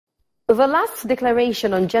The last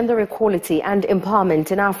declaration on gender equality and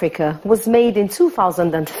empowerment in Africa was made in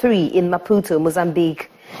 2003 in Maputo,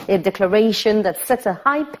 Mozambique. A declaration that set a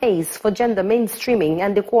high pace for gender mainstreaming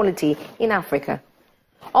and equality in Africa.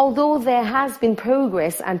 Although there has been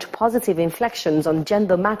progress and positive inflections on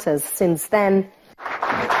gender matters since then,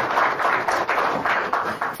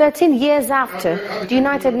 13 years after, the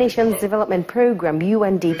United Nations Development Programme,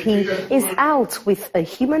 UNDP, is out with a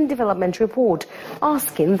Human Development Report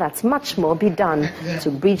asking that much more be done to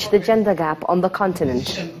bridge the gender gap on the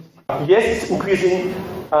continent. Yes, it's increasing,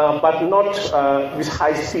 but not with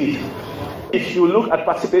high speed. If you look at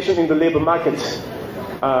participation in the labour market,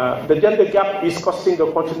 the gender gap is costing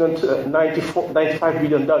the continent $95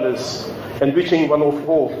 billion and reaching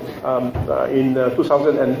 104 in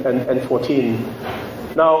 2014.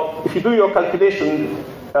 Now, if you do your calculation,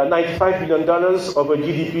 $95 billion over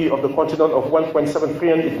GDP of the continent of 1.7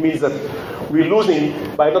 trillion, it means that we're losing,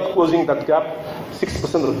 by not closing that gap,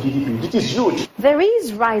 6% of GDP. It is huge. There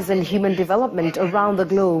is rise in human development around the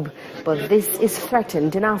globe, but this is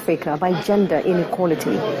threatened in Africa by gender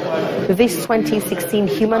inequality. This 2016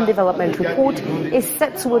 Human Development Report is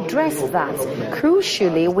set to address that,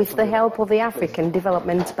 crucially with the help of the African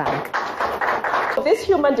Development Bank. This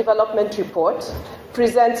Human Development Report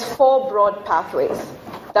presents 4 broad pathways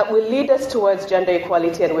that will lead us towards gender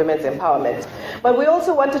equality and women's empowerment. But we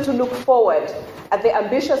also wanted to look forward at the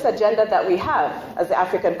ambitious agenda that we have as the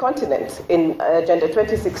African continent in Agenda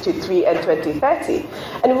 2063 and 2030.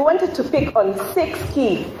 And we wanted to pick on 6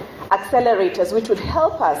 key accelerators which would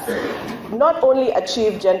help us not only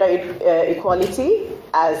achieve gender equality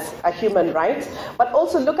as a human right, but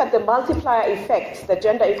also look at the multiplier effect that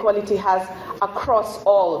gender equality has across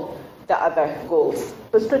all the other goals.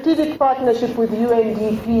 The strategic partnership with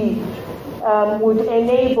UNDP would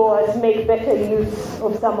enable us to make better use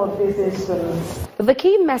of some of these instruments. The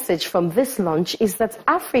key message from this launch is that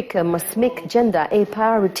Africa must make gender a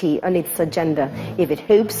priority on its agenda if it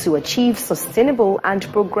hopes to achieve sustainable and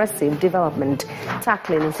progressive development,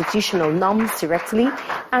 tackling institutional norms directly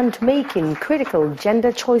and making critical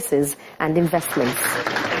gender choices and investments.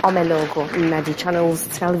 Omelogo, Nadi Channels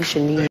Television News.